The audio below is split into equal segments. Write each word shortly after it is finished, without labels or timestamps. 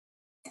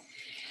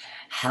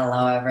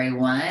Hello,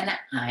 everyone.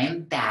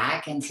 I'm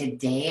back, and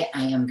today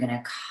I am going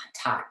to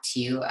talk to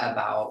you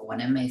about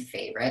one of my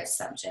favorite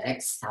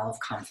subjects, self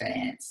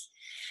confidence.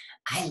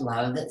 I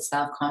love that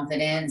self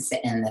confidence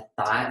and the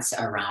thoughts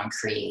around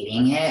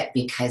creating it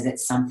because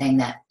it's something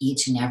that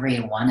each and every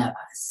one of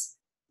us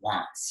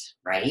wants,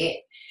 right?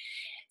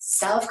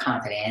 Self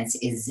confidence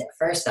is,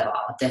 first of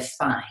all,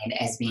 defined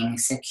as being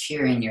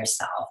secure in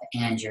yourself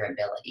and your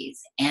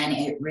abilities. And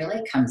it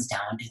really comes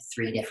down to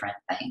three different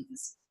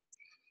things: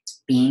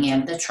 being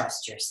able to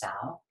trust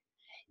yourself,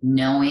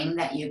 knowing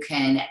that you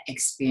can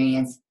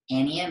experience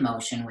any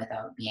emotion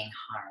without being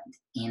harmed,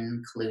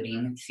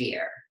 including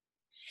fear.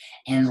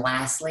 And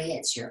lastly,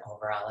 it's your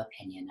overall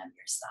opinion of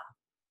yourself.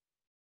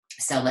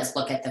 So let's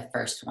look at the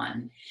first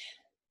one: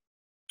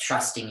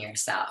 trusting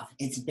yourself.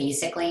 It's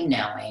basically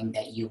knowing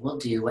that you will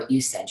do what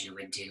you said you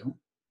would do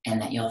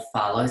and that you'll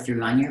follow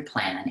through on your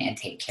plan and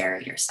take care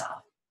of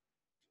yourself.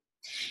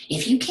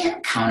 If you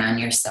can't count on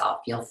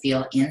yourself, you'll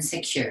feel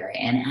insecure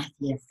and at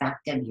the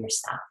effect of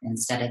yourself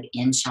instead of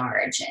in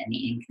charge and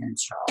in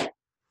control.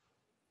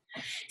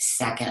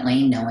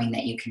 Secondly, knowing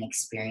that you can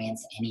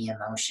experience any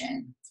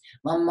emotion.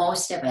 Well,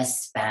 most of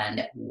us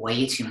spend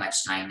way too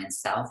much time in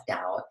self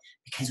doubt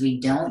because we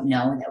don't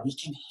know that we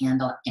can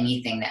handle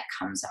anything that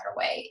comes our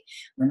way.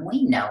 When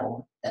we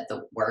know that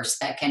the worst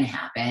that can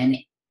happen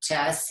to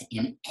us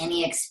in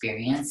any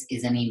experience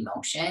is an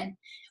emotion,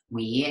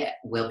 we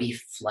will be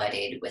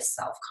flooded with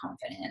self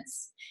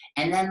confidence.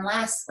 And then,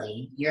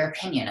 lastly, your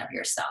opinion of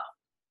yourself.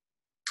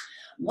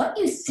 What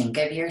you think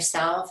of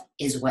yourself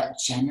is what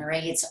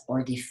generates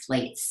or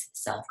deflates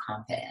self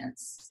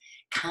confidence.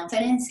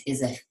 Confidence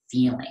is a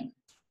feeling,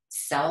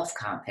 self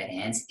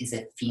confidence is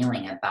a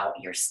feeling about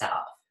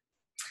yourself.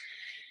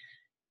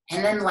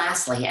 And then,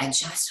 lastly, I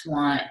just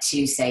want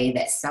to say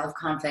that self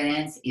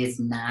confidence is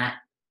not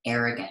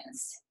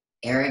arrogance.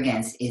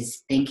 Arrogance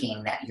is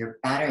thinking that you're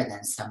better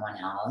than someone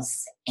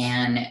else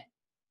and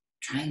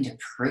trying to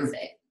prove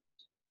it.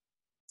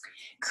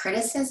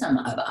 Criticism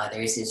of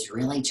others is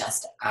really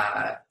just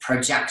a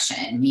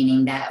projection,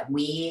 meaning that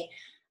we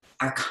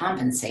are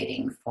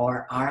compensating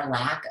for our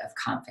lack of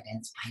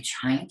confidence by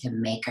trying to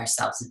make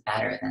ourselves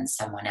better than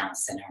someone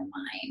else in our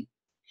mind.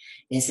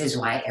 This is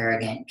why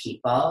arrogant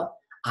people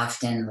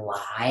often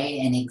lie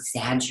and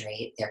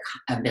exaggerate their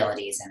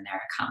abilities and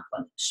their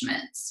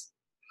accomplishments.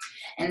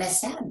 And the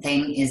sad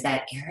thing is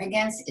that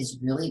arrogance is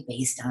really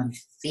based on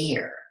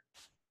fear,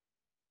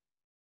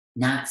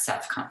 not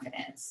self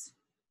confidence.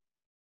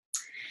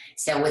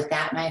 So, with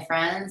that, my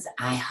friends,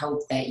 I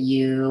hope that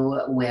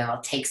you will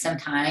take some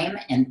time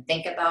and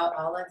think about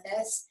all of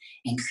this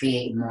and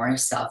create more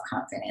self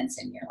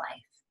confidence in your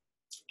life.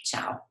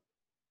 Ciao.